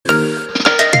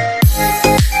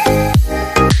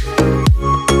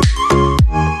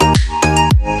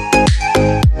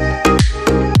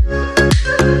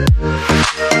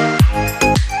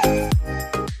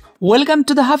Welcome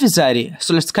to the Hafiz Diary.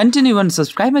 So let's continue and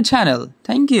subscribe my channel.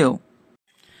 Thank you.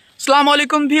 আসসালামু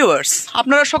আলাইকুম viewers,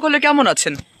 আপনারা সকলে কেমন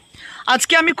আছেন?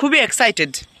 আজকে আমি খুবই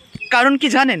এক্সাইটেড। কারণ কি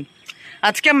জানেন,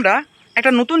 আজকে আমরা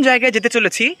একটা নতুন জায়গায় যেতে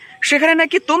চলেছি। সেখানে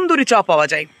নাকি তন্দুরি চা পাওয়া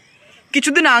যায়।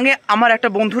 কিছুদিন আগে আমার একটা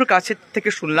বন্ধুর কাছে থেকে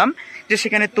শুনলাম যে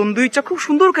সেখানে তন্দুরি চা খুব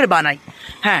সুন্দর করে বানায়।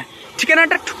 হ্যাঁ,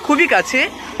 ঠিকানাটা খুবই কাছে,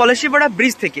 পলাশীপাড়া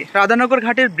ব্রিজ থেকে, রাধানগর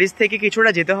ঘাটের ব্রিজ থেকে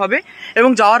কিছুটা যেতে হবে এবং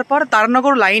যাওয়ার পর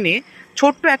তারানগর লাইনে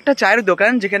ছোট্ট একটা চায়ের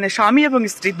দোকান, যেখানে স্বামী এবং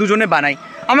স্ত্রী দুজনে বানায়।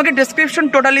 আমাকে ডেসক্রিপশন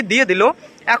টোটালি দিয়ে দিল।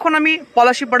 এখন আমি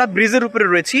পলাশীপাড়া ব্রিজের উপরে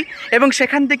রয়েছি এবং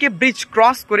সেখান থেকে ব্রিজ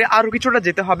ক্রস করে আরও কিছুটা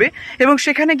যেতে হবে এবং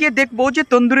সেখানে গিয়ে দেখবো যে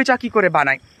তন্দুরি চা কী করে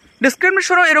বানায়।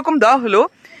 ডেসক্রিপশনও এরকম দেওয়া হলো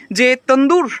যে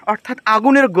তন্দুর অর্থাৎ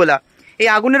আগুনের গোলা, এই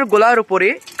আগুনের গোলার উপরে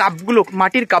কাপগুলো,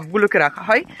 মাটির কাপগুলোকে রাখা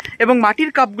হয় এবং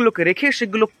মাটির কাপগুলোকে রেখে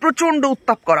সেগুলো প্রচণ্ড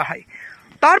উত্তাপ করা হয়।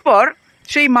 তারপর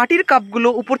সেই মাটির কাপগুলো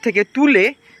উপর থেকে তুলে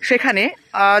সেখানে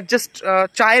জাস্ট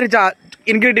চায়ের যা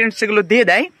ইনগ্রেডিয়েন্টস সেগুলো দিয়ে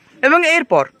দেয় এবং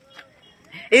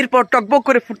এরপর টকবক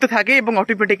করে ফুটতে থাকে এবং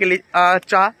অটোমেটিক্যালি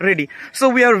চা ready. So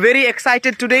we are very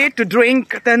excited today to drink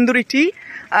tandoori T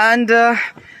and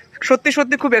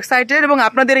সত্যি খুব এক্সাইটেড এবং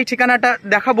আপনাদের এই ঠিকানাটা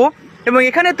দেখাবো এবং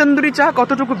এখানে তন্দুরি চা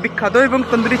কতটুকু বিখ্যাত এবং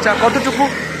তন্দুরি চা কতটুকু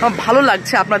ভালো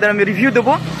লাগছে আপনাদের আমি রিভিউ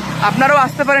দেবো। আপনারাও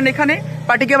আসতে পারেন এখানে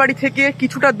পাটিকাবাড়ি থেকে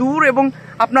কিছুটা দূর এবং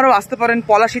আপনারাও আসতে পারেন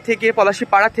পলাশী থেকে,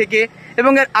 পলাশীপাড়া থেকে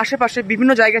এবং এর আশেপাশে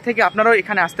বিভিন্ন জায়গা থেকে আপনারাও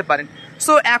এখানে আসতে পারেন।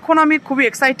 সো এখন আমি খুবই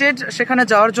এক্সাইটেড সেখানে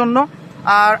যাওয়ার জন্য।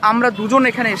 আর আমরা দুজন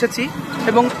এখানে এসেছি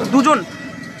এবং দুজন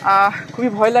খুবই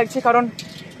ভয় লাগছে, কারণ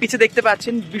পিছে দেখতে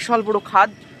পাচ্ছেন বিশাল বড় খাদ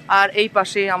আর এই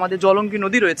পাশে আমাদের জলঙ্গি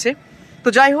নদী রয়েছে। তো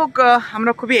যাই হোক,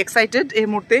 আমরা খুবই এক্সাইটেড এই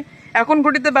মুহূর্তে। এখন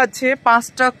ঘটিতে বাজছে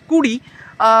 5:20।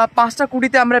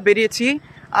 5:20-তে আমরা বেরিয়েছি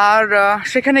আর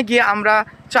সেখানে গিয়ে আমরা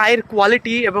চায়ের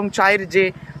কোয়ালিটি এবং চায়ের যে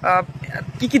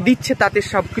কী দিচ্ছে তাতে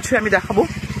সব কিছুই আমি দেখাবো।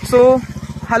 সো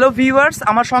হ্যালো ভিউয়ার্স,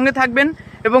 আমার সঙ্গে থাকবেন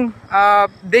এবং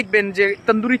দেখবেন যে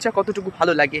তন্দুরি চা কতটুকু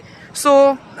ভালো লাগে। So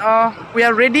we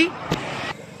are ready.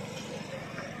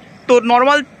 তো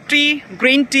নর্মাল টি,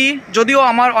 গ্রিন টি যদিও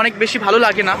আমার অনেক বেশি ভালো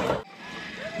লাগে না,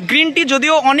 গ্রিন টি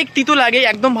যদিও অনেক তিতো লাগে,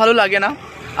 একদম ভালো লাগে না,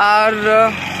 আর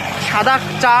সাদা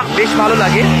চা বেশ ভালো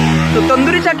লাগে। তো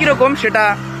তন্দুরি চা কীরকম সেটা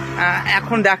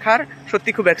এখন দেখার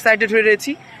সত্যি খুব এক্সাইটেড হয়ে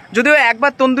রয়েছি। যদিও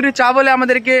একবার তন্দুরি চা বলে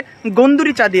আমাদেরকে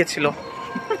গন্দুরি চা দিয়েছিল।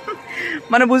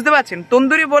 মানে বুঝতে পারছেন,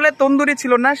 তন্দুরি বলে তন্দুরি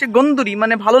ছিল না, সে গন্দুরি,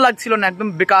 মানে ভালো লাগছিল না, একদম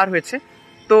বেকার হয়েছে।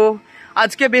 তো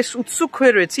আজকে বেশ উৎসুক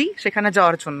হয়ে রয়েছি সেখানে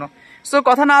যাওয়ার জন্য। সো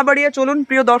কথা না বাড়িয়ে চলুন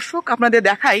প্রিয় দর্শক, আপনাদের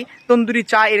দেখাই তন্দুরি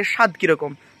চা এর স্বাদ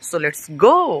কীরকম। So let's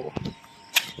go.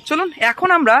 চলুন, এখন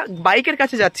আমরা বাইকের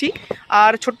কাছে যাচ্ছি।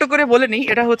 আর ছোট্ট করে বলে নিই,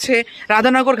 এটা হচ্ছে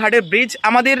রাধানগর ঘাটের ব্রিজ,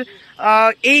 আমাদের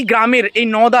এই গ্রামের, এই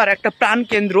নওদার একটা প্রাণ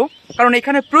কেন্দ্র। কারণ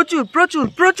এখানে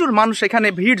প্রচুর মানুষ এখানে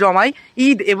ভিড় জমায়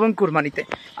ঈদ এবং কুরবানিতে।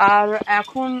 আর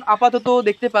এখন আপাতত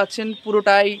দেখতে পাচ্ছেন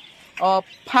পুরোটাই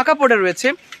ফাঁকা পড়ে রয়েছে।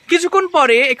 কিছুক্ষণ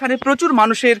পরে এখানে প্রচুর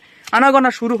মানুষের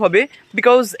আনাগোনা শুরু হবে,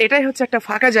 বিকজ এটাই হচ্ছে একটা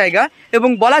ফাঁকা জায়গা এবং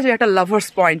বলা যায় একটা লাভার্স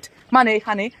পয়েন্ট। মানে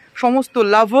এখানে সমস্ত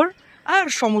লাভার আর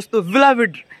সমস্ত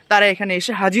ভিলাভিড তারা এখানে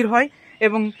এসে হাজির হয়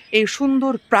এবং এই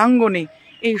সুন্দর প্রাঙ্গণে,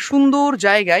 এই সুন্দর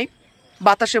জায়গায়,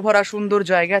 বাতাসে ভরা সুন্দর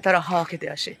জায়গায় তারা হাওয়া খেতে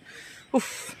আসে। উফ,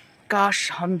 কাশ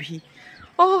হামভি।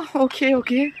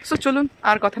 ওকে। সো চলুন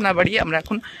আর কথা না বাড়িয়ে আমরা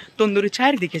এখন তন্দুরি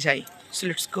চায়ের দিকে যাই। So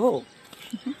let's go.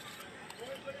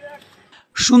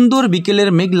 সুন্দর বিকেলের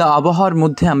মেঘলা আবহাওয়ার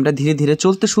মধ্যে আমরা ধীরে ধীরে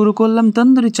চলতে শুরু করলাম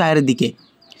তন্দুরি চায়ের দিকে।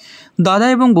 দাদা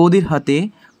এবং বৌদির হাতে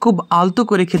খুব আলতো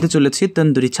করে খেতে চলেছি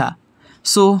তন্দুরি চা।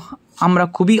 সো আমরা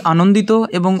খুবই আনন্দিত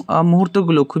এবং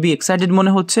মুহূর্তগুলো খুবই এক্সাইটেড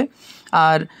মনে হচ্ছে।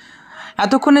 আর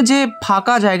এতক্ষণে যে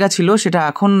ফাঁকা জায়গা ছিল সেটা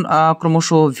এখন ক্রমশ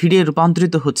ভিড়ে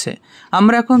রূপান্তরিত হচ্ছে।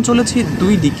 আমরা এখন চলেছি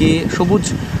দুই দিকে সবুজ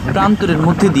প্রান্তরের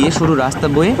মধ্যে দিয়ে সরু রাস্তা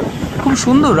বয়ে, খুব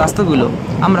সুন্দর রাস্তাগুলো।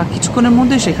 আমরা কিছুক্ষণের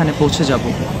মধ্যে সেখানে পৌঁছে যাব।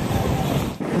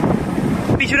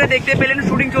 পিছনে দেখতে পেলেন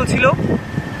শুটিং চলছিল,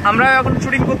 আমরা এখন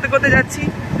শুটিং করতে যাচ্ছি।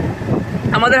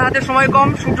 আমাদের হাতে সময় কম,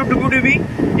 সূর্য ডুবি।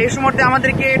 এই সময়তে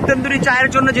আমাদেরকে তন্দুরি চায়ের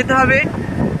জন্য যেতে হবে।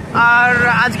 আর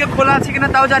আজকে খোলা আছে কিনা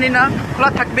তাও জানি না, খোলা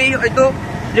থাকবেই হয়তো,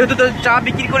 যেহেতু তো চা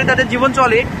বিক্রি করে তাদের জীবন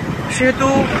চলে, সেহেতু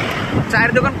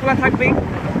চায়ের দোকান খোলা থাকবেই।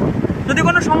 যদি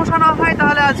কোনো সমস্যা না হয়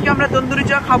তাহলে আজকে আমরা তন্দুরি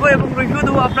চা খাবো এবং রিভিউ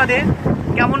দেবো আপনাদের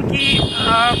কেমন কি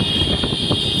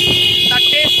তার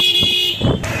টেস্ট।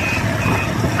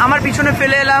 আমার পিছনে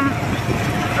ফেলে এলাম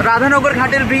রাধানগর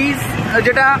ঘাটের ব্রিজ,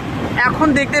 যেটা এখন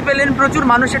দেখতে পেলেন প্রচুর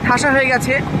মানুষের ঠাসা হয়ে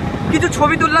গেছে। কিছু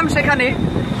ছবি তুললাম সেখানে।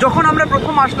 যখন আমরা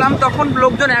প্রথম আসলাম তখন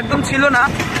লোকজন একদম ছিল না,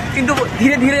 কিন্তু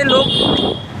ধীরে ধীরে লোক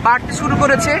বাড়তে শুরু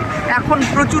করেছে। এখন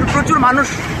প্রচুর মানুষ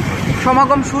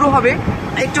সমাগম শুরু হবে,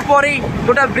 একটু পরেই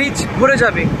গোটা ব্রিজ ভরে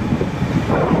যাবে।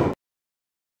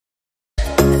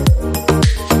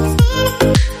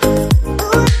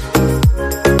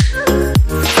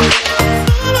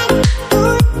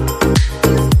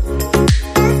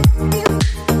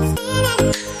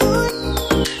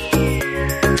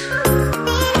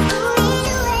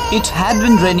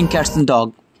 been raining cats and dog.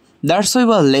 That's why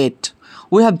we are late.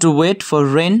 We have to wait for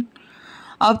rain.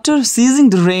 After ceasing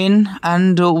the rain,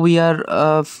 and we are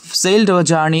sailed our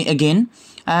journey again,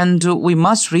 and we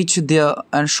must reach there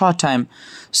in short time.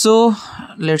 So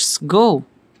let's go.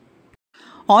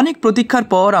 অনেক প্রতীক্ষার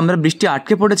পর আমরা বৃষ্টি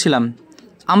আটকে পড়েছিলাম।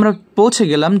 আমরা পৌঁছে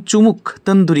গেলাম চুমুক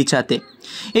তন্দুরি চাতে।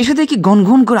 এসে দেখি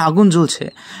ঘনঘন করে আগুন জ্বলছে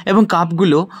এবং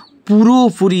কাপগুলো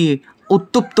পুরোপুরি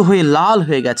উত্তপ্ত হয়ে লাল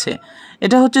হয়ে গেছে।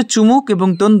 এটা হচ্ছে চুমুক এবং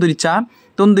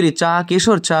তন্দুরি চা,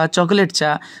 কেশর চা, চকলেট চা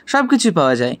সব কিছুই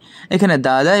পাওয়া যায় এখানে।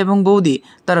 দাদা এবং বৌদি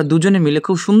তারা দুজনে মিলে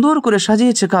খুব সুন্দর করে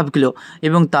সাজিয়েছে কাপগুলো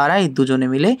এবং তারাই দুজনে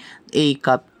মিলে এই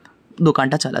কাপ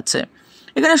দোকানটা চালাচ্ছে।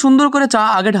 এখানে সুন্দর করে চা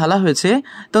আগে ঢালা হয়েছে।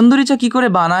 তন্দুরি চা কী করে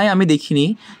বানায় আমি দেখিনি,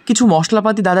 কিছু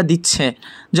মশলাপাতি দাদা দিচ্ছে।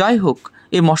 যাই হোক,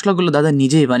 এই মশলাগুলো দাদা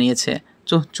নিজেই বানিয়েছে।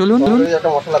 চলুন।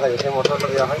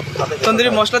 তন্দুরি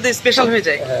মশলাতে স্পেশাল হয়ে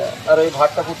যায়। আর ওই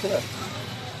ভাতটা করছে না,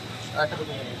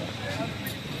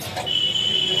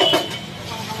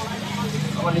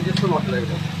 আমার নিজস্ব মশলা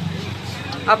এটা।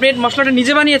 আপনি এই মশলাটা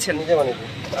নিজে বানিয়েছেন? নিজে বানিয়েছি।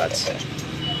 আচ্ছা,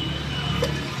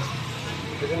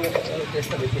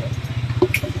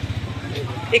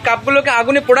 এই কাপগুলোকে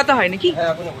আগুনে পোড়াতে হয় নাকি? হ্যাঁ,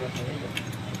 আগুনে পোড়াতে হয়।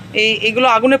 এইগুলো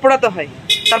আগুনে পোড়াতে হয়,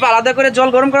 তারপর আলাদা করে জল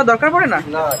গরম করার দরকার পড়ে না?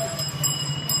 না,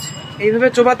 এইভাবে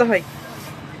চোবাতে হয়।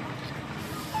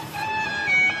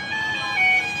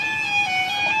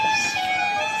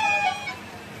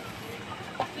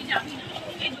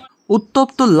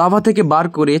 উত্তপ্ত লাভা থেকে বার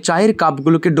করে চায়ের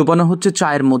কাপগুলোকে ডোবানো হচ্ছে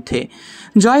চায়ের মধ্যে।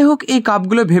 যাই হোক, এই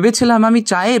কাপগুলো ভেবেছিলাম আমি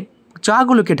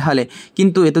চাগুলোকে ঢালে,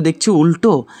 কিন্তু এ তো দেখছি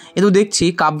উল্টো। এ তো দেখছি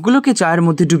কাপগুলোকে চায়ের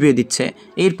মধ্যে ডুবিয়ে দিচ্ছে।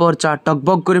 এরপর চা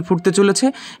টকবক করে ফুটতে চলেছে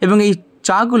এবং এই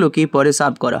চাগুলোকে পরে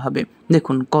সার্ভ করা হবে।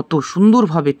 দেখুন কত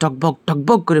সুন্দরভাবে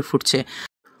টকবক করে ফুটছে।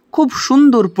 খুব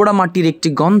সুন্দর পোড়ামাটির একটি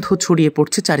গন্ধ ছড়িয়ে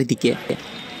পড়ছে চারিদিকে।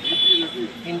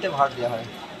 3টে ভাত দেওয়া হয়।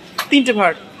 3টে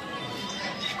ভাত।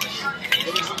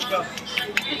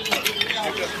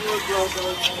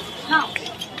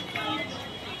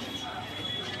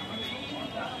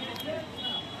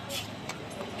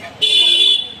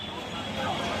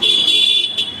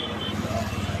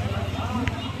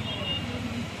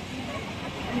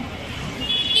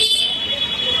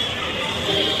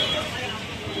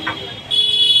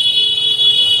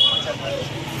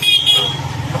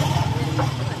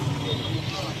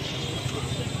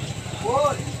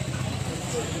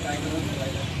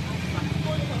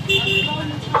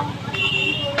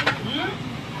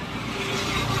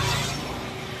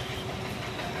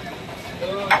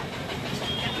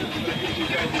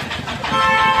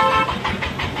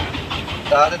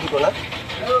 তাহলে দুটো না,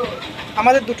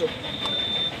 আমাদের দুটো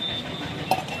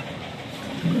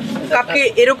কাপ। কি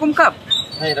এরকম কাপ?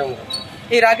 হ্যাঁ, এরকম।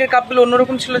 এর আগের কাপগুলো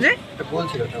অন্যরকম ছিল যে? এটা গোল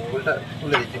ছিল, গোলটা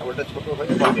তুলে দিচ্ছি। গোলটা ছোট হয়,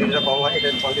 কোয়ান্টিটিটা কম হয়, এটা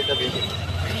কোয়ান্টিটিটা বেশি।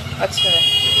 আচ্ছা,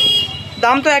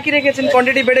 দাম তো একই রেখেছেন,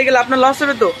 কোয়ান্টিটি বেড়ে গেলে আপনার লস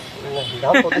হবে তো?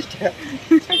 দাম 25 টাকা।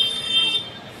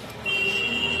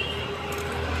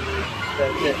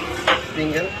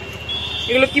 সিঙ্গেল।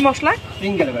 এগুলো কি মশলা?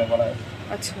 সিঙ্গেল করে বলা হয়।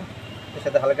 আচ্ছা, এর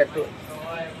সাথে হালকা একটু।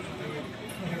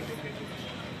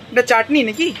 এটা চাটনি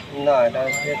নাকি? না, এটা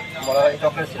বলা হয়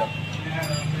চকলেট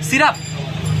সিরাপ।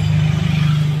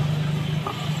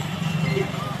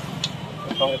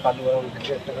 সঙ্গে কাজু বাদাম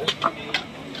দিয়ে একটা করে।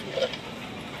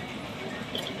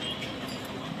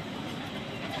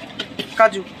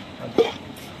 কাজু।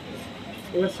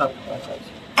 এবার সাত।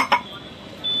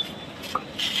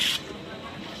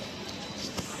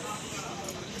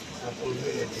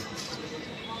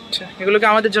 আচ্ছা, এগুলোকে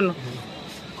আমাদের জন্য।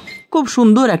 খুব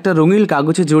সুন্দর একটা রঙিন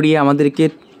কাগজে জড়িয়ে আমাদেরকে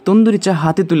তন্দুরি চা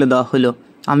হাতে তুলে দেওয়া হলো।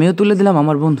 আমিও তুলে দিলাম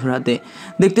আমার বন্ধুর হাতে।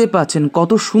 দেখতেই পাচ্ছেন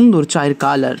কত সুন্দর চায়ের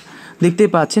কালার। দেখতে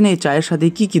পাচ্ছেন এই চায়ের সাথে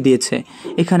কি কি দিয়েছে।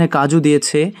 এখানে কাজু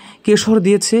দিয়েছে, কেশর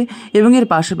দিয়েছে এবং এর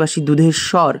পাশাপাশি দুধের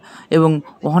স্বর এবং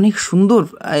অনেক সুন্দর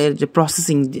এর যে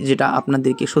প্রসেসিং, যেটা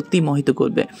আপনাদেরকে সত্যিই মোহিত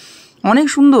করবে। অনেক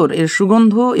সুন্দর এর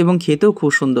সুগন্ধ এবং খেতেও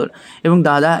খুব সুন্দর। এবং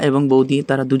দাদা এবং বৌদি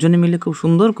তারা দুজনে মিলে খুব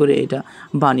সুন্দর করে এটা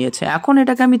বানিয়েছে। এখন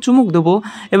এটাকে আমি চুমুক দেবো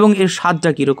এবং এর স্বাদটা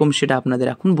কীরকম সেটা আপনাদের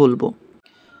এখন বলবো।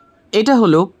 এটা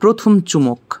হলো প্রথম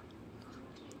চুমুক।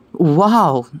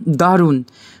 ওয়াও, দারুণ,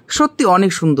 সত্যি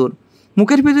অনেক সুন্দর।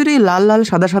 মুখের ভিতরে লাল লাল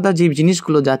সাদা সাদা যে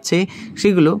জিনিসগুলো যাচ্ছে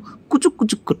সেগুলো কুচুক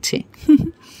কুচুক করছে।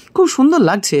 খুব সুন্দর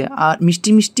লাগছে। আর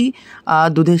মিষ্টি মিষ্টি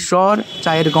দুধের স্বর,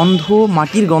 চায়ের গন্ধ,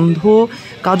 মাটির গন্ধ,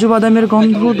 কাজু বাদামের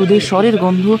গন্ধ, দুধের স্বরের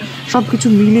গন্ধ সব কিছু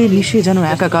মিলে মিশে যেন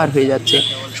একাকার হয়ে যাচ্ছে।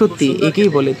 সত্যি একেই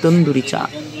বলে তন্দুরি চা।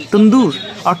 তন্দুর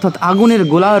অর্থাৎ আগুনের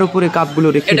গোলার উপরে কাপগুলো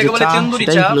রেখে যে চা,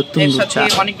 সেটাই হলো তন্দুর চা।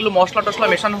 অনেকগুলো মশলা টসলা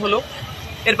মেশানো হলো,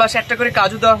 এর পাশে একটা করে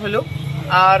কাজু দেওয়া হলো।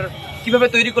 আর কিভাবে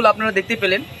তৈরি করলো আপনারা দেখতে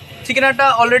পেলেন। ঠিকানাটা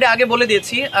অলরেডি আগে বলে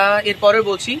দিয়েছি, এরপরে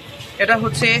বলছি। এটা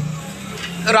হচ্ছে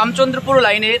রামচন্দ্রপুর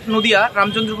লাইনে, নদিয়া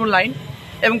রামচন্দ্রপুর লাইন,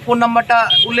 এবং ফোন নাম্বারটা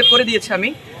উল্লেখ করে দিয়েছি আমি।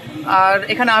 আর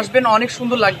এখানে আসবেন, অনেক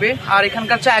সুন্দর লাগবে। আর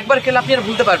এখানকার চা একবার খেলে আপনি আর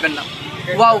ভুলতে পারবেন না।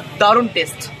 ওয়াও, দারুণ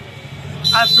টেস্ট।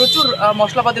 আর প্রচুর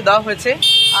মশলাপাতি দেওয়া হয়েছে।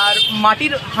 আর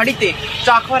মাটির হাঁড়িতে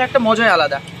চা খাওয়ার একটা মজাই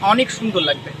আলাদা, অনেক সুন্দর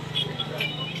লাগবে।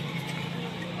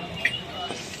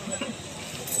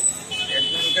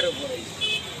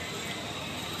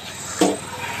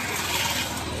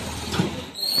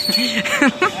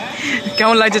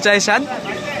 কেমন লাগছে চায়ের স্বাদ?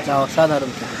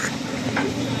 অসাধারণ,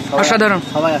 অসাধারণ,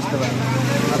 সবাই আসতে পারে।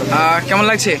 কেমন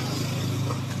লাগছে?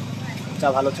 চা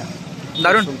ভালো, চা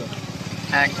দারুণ।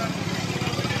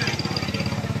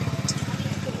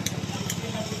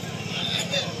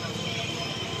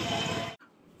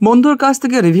 বন্ধুর কাছ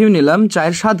থেকে রিভিউ নিলাম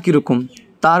চায়ের স্বাদ কীরকম।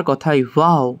 তার কথাই,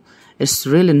 wow, it's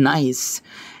really nice.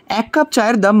 1 cup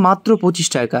চায়ের দাম মাত্র 25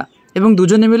 টাকা এবং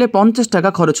দুজনে মিলে 50 টাকা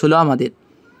খরচ হলো আমাদের।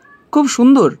 খুব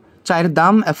সুন্দর চায়ের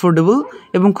দাম, অ্যাফোর্ডেবল,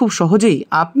 এবং খুব সহজেই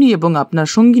আপনি এবং আপনার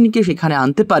সঙ্গিনীকে সেখানে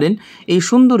আনতে পারেন এই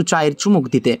সুন্দর চায়ের চুমুক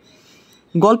দিতে।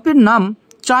 গল্পের নাম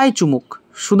চায় চুমুক,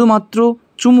 শুধুমাত্র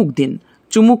চুমুক দিন,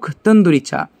 চুমুক তন্দুরি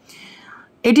চা।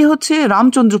 এটি হচ্ছে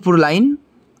রামচন্দ্রপুর লাইন।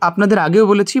 আপনাদের আগেও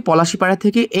বলেছি, পলাশিপাড়া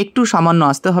থেকে একটু সামান্য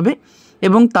আসতে হবে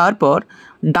এবং তারপর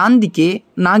ডান দিকে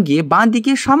না গিয়ে বাঁ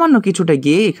দিকে সামান্য কিছুটা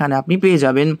গিয়ে এখানে আপনি পেয়ে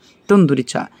যাবেন তন্দুরি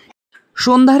চা।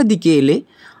 সন্ধ্যার দিকে এলে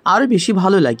আরও বেশি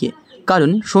ভালো লাগে,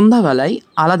 কারণ সন্ধ্যাবেলায়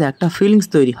আলাদা একটা ফিলিংস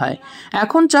তৈরি হয়।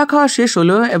 এখন চা খাওয়া শেষ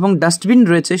হলো এবং ডাস্টবিন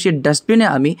রয়েছে, সেই ডাস্টবিনে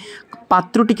আমি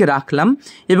পাত্রটিকে রাখলাম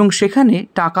এবং সেখানে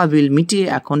টাকা বিল মিটিয়ে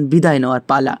এখন বিদায় নেওয়ার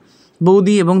পালা।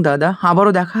 বৌদি এবং দাদা,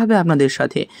 আবারও দেখা হবে আপনাদের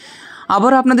সাথে।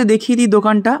 আবার আপনাদের দেখিয়ে দিই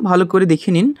দোকানটা, ভালো করে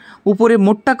দেখে নিন। উপরে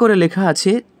মোট্টা করে লেখা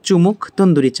আছে চুমুক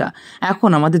তন্দুরি চা। এখন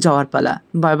আমাদের যাওয়ার পালা।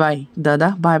 বাই বাই দাদা,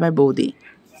 বাই বাই বৌদি।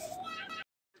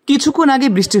 কিছুক্ষণ আগে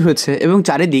বৃষ্টি হয়েছে এবং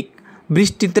চারিদিক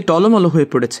বৃষ্টিতে টলমলো হয়ে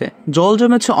পড়েছে, জল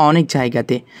জমেছে অনেক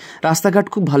জায়গাতে। রাস্তাঘাট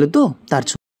খুব ভালো তো, তার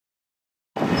জন্য।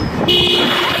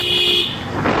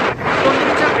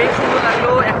 বেশ সুন্দর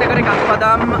লাগলো। একটা করে কাজু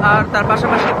বাদাম আর তার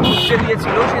পাশাপাশি দুধ যে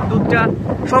দিয়েছিল, সেই দুধটা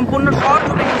সম্পূর্ণ সর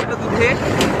জমে গেছিল দুধে।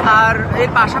 আর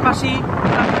এর পাশাপাশি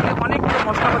অনেক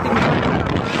মশলাপাতি,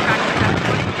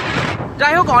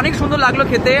 যাই হোক অনেক সুন্দর লাগলো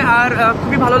খেতে। আর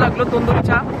খুবই ভালো লাগলো তন্দুরি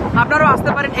চা। আপনারাও আসতে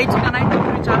পারেন এই ঠিকানায়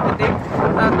তন্দুরি চা খেতে।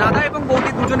 দাদা এবং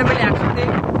বৌদি দুজনে মিলে একসাথে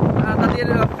তাদের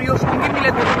প্রিয় সঙ্গী মিলে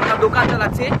দোকান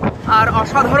চালাচ্ছে। আর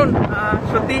অসাধারণ,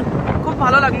 সত্যি খুব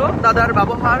ভালো লাগলো দাদার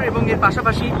ব্যবহার। এবং এর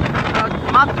পাশাপাশি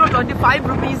মাত্র 25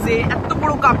 রুপিজে এত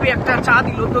বড় কাপে একটা চা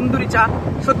দিল, তন্দুরি চা,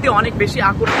 সত্যি অনেক বেশি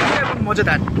আকর্ষণীয় এবং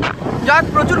মজাদার। যাক,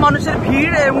 প্রচুর মানুষের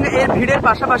ভিড় এবং এর ভিড়ের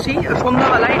পাশাপাশি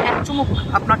সন্ধ্যাবেলায় এক চুমুক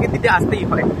আপনাকে দিতে আসতেই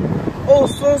হয়। ও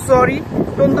সো সরি,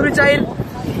 তন্দুরি চায়ের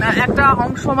একটা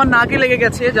অংশ আমার নাকে লেগে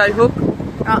গেছে। যাই হোক,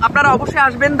 আপনারা অবশ্যই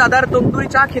আসবেন দাদার তন্দুরি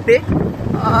চা খেতে।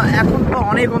 এখন তো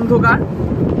অনেক অন্ধকার।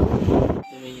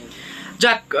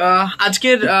 যাক,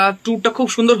 আজকের ট্যুরটা খুব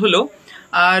সুন্দর হলো।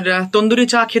 আর তন্দুরি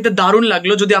চা খেতে দারুণ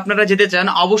লাগলো। যদি আপনারা যেতে চান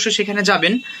অবশ্যই সেখানে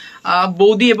যাবেন।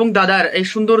 বৌদি এবং দাদার এই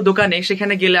সুন্দর দোকানে,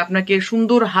 সেখানে গেলে আপনাকে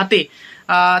সুন্দর হাতে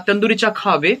তন্দুরি চা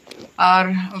খাওয়াবে। আর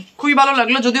খুবই ভালো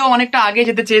লাগলো। যদিও অনেকটা আগে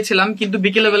যেতে চেয়েছিলাম, কিন্তু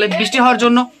বিকেলে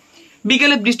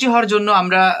বৃষ্টি হওয়ার জন্য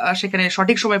আমরা সেখানে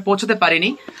সঠিক সময় পৌঁছতে পারিনি।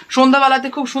 সন্ধ্যাবেলাতে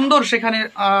খুব সুন্দর সেখানে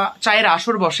চায়ের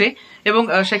আসর বসে এবং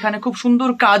সেখানে খুব সুন্দর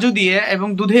কাজু দিয়ে এবং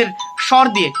দুধের সর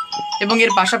দিয়ে, এবং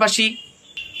এর পাশাপাশি।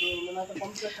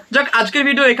 যাক, আজকের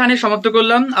ভিডিও এখানে সমাপ্ত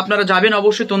করলাম। আপনারা যাবেন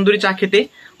অবশ্যই তন্দুরি চা খেতে,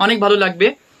 অনেক ভালো লাগবে।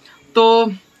 তো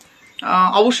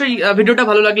অবশ্যই ভিডিওটা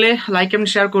ভালো লাগলে লাইক এবং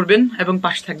শেয়ার করবেন এবং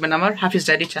পাশে থাকবেন আমার হাফিজ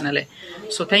ডায়েরি চ্যানেলে।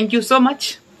 So thank you so much.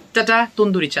 Tata,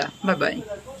 tandoori চা, বাই বাই।